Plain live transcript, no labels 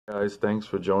Guys, thanks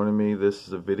for joining me. This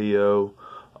is a video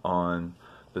on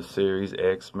the series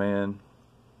X-Men,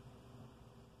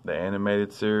 the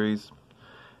animated series,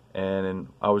 and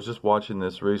I was just watching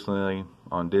this recently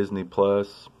on Disney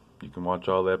Plus. You can watch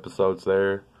all the episodes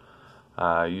there.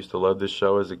 I used to love this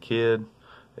show as a kid.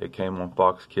 It came on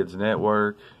Fox Kids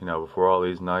Network, before all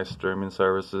these nice streaming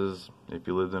services. If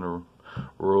you lived in a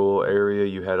rural area,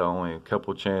 you had only a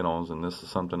couple channels, and this is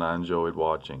something I enjoyed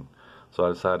watching. So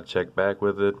I decided to check back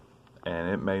with it, and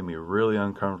it made me really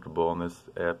uncomfortable on this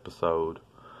episode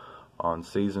on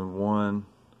season 1,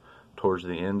 towards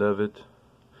the end of it.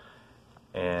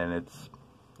 And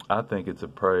I think it's a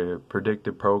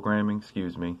predictive programming,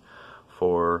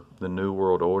 for the New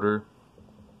World Order.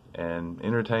 And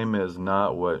entertainment is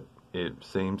not what it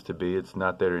seems to be. It's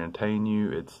not there to entertain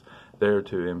you. It's there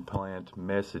to implant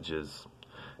messages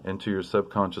into your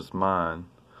subconscious mind.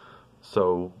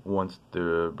 So once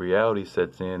the reality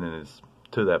sets in and it's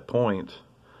to that point,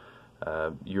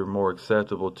 you're more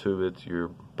acceptable to it. Your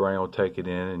brain will take it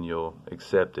in and you'll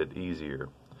accept it easier.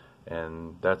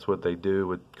 And that's what they do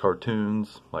with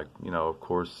cartoons, like, of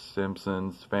course,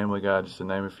 Simpsons, Family Guy, just to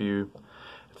name a few.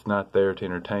 It's not there to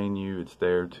entertain you. It's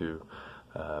there to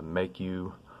make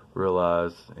you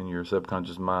realize in your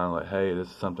subconscious mind, like, hey, this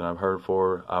is something I've heard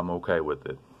for. I'm okay with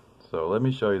it. So let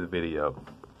me show you the video.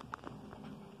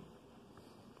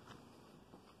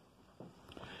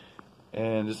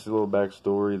 And just a little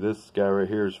backstory. This guy right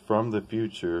here is from the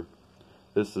future.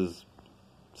 This is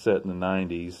set in the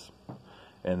 90s.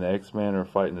 And the X-Men are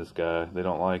fighting this guy. They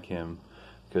don't like him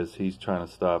because he's trying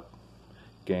to stop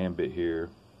Gambit here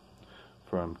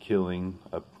from killing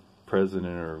a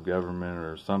president or government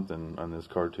or something on this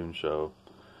cartoon show.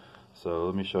 So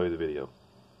let me show you the video.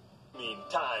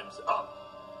 Time's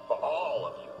up for all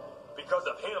of you. Because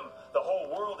of him, the whole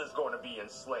world is going to be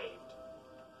enslaved.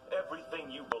 Everything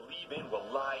you believe in will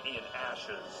lie in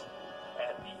ashes.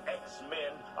 And the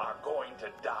X-Men are going to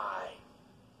die.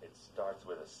 It starts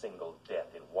with a single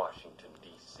death in Washington,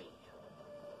 D.C.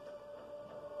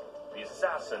 The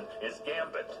assassin is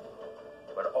Gambit,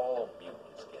 but all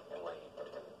mutants get blamed.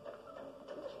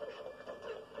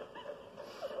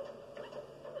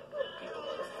 People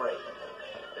are afraid.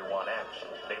 They want action.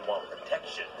 They want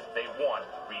protection. They want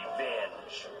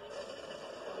revenge.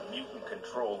 The mutant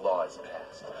control law is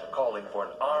passed, calling for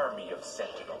an army of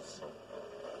sentinels.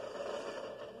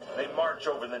 They march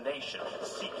over the nation,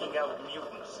 seeking out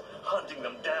mutants, hunting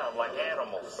them down like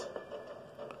animals.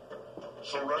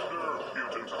 Surrender,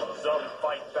 mutant. Some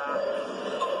fight back.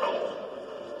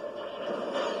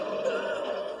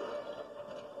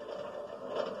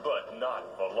 But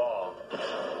not for long.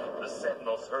 The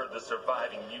Sentinels herd the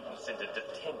surviving mutants into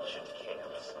detention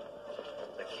camps.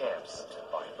 The camps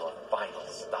are your final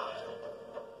stop.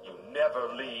 You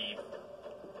never leave.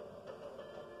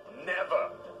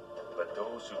 Never. But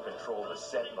those who control the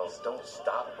Sentinels don't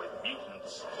stop with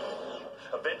mutants.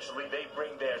 Eventually they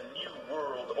bring their new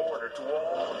world order to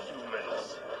all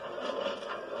humans.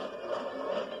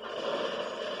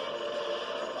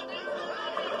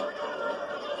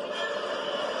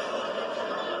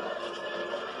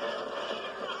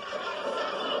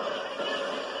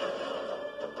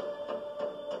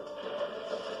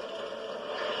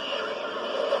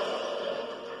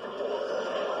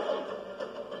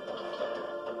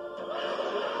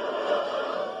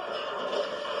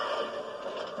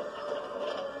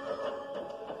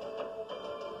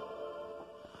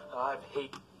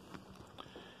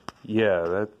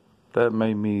 Yeah, that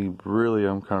made me really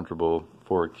uncomfortable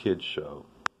for a kid's show.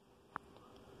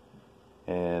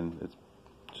 And it's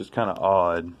just kind of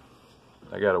odd.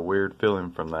 I got a weird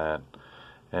feeling from that.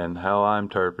 And how I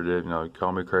interpreted it,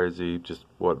 call me crazy, just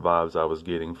what vibes I was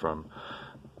getting from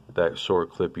that short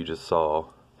clip you just saw,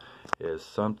 is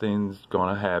something's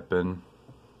going to happen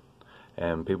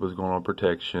and people's going on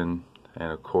protection.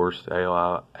 And of course,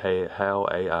 how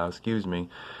AI,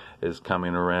 is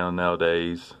coming around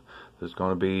nowadays. There's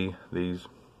going to be these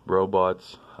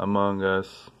robots among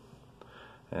us,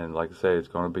 and like I say, it's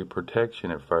going to be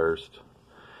protection at first,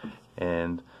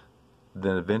 and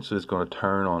then eventually it's going to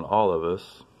turn on all of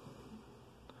us.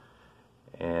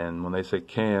 And when they say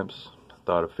camps, I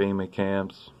thought of FEMA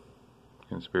camps,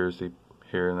 conspiracy,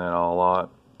 hearing that all a lot.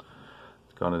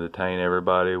 It's going to detain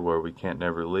everybody where we can't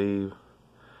never leave,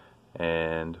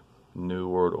 and New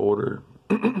World Order,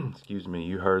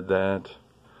 you heard that.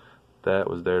 That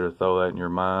was there to throw that in your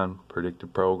mind.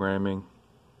 Predictive programming.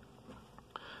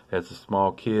 As a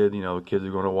small kid, the kids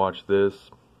are going to watch this.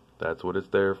 That's what it's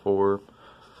there for.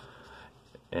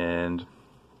 And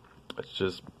it's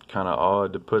just kind of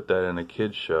odd to put that in a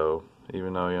kid's show.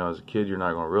 Even though, as a kid, you're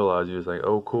not going to realize. You're just like,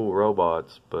 oh, cool,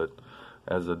 robots. But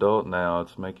as an adult now,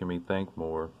 it's making me think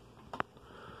more.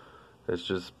 It's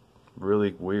just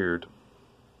really weird.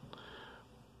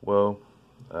 Well,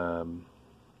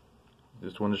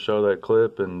 just wanted to show that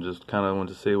clip and just kind of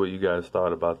wanted to see what you guys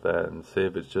thought about that and see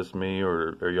if it's just me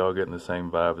or are y'all getting the same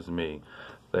vibe as me.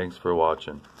 Thanks for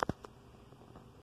watching.